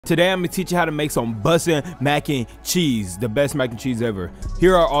Today I'm gonna teach you how to make some bussin' mac and cheese, the best mac and cheese ever.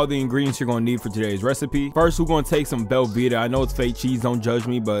 Here are all the ingredients you're gonna need for today's recipe. First, we're gonna take some Velveeta. I know it's fake cheese, don't judge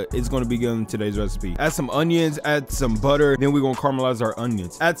me, but it's gonna be good in today's recipe. Add some onions, add some butter, then we're gonna caramelize our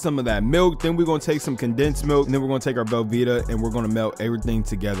onions. Add some of that milk, then we're gonna take some condensed milk, and then we're gonna take our Velveeta and we're gonna melt everything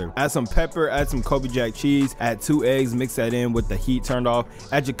together. Add some pepper, add some Kobe Jack cheese, add 2 eggs, mix that in with the heat turned off.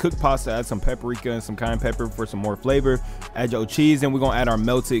 Add your cooked pasta, add some paprika and some cayenne pepper for some more flavor. Add your cheese, and we're gonna add our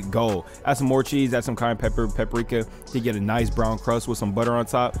melted gold. Add some more cheese, add some cayenne pepper, paprika to get a nice brown crust with some butter on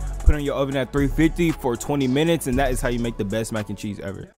top. Put it in your oven at 350 for 20 minutes, and that is how you make the best mac and cheese ever.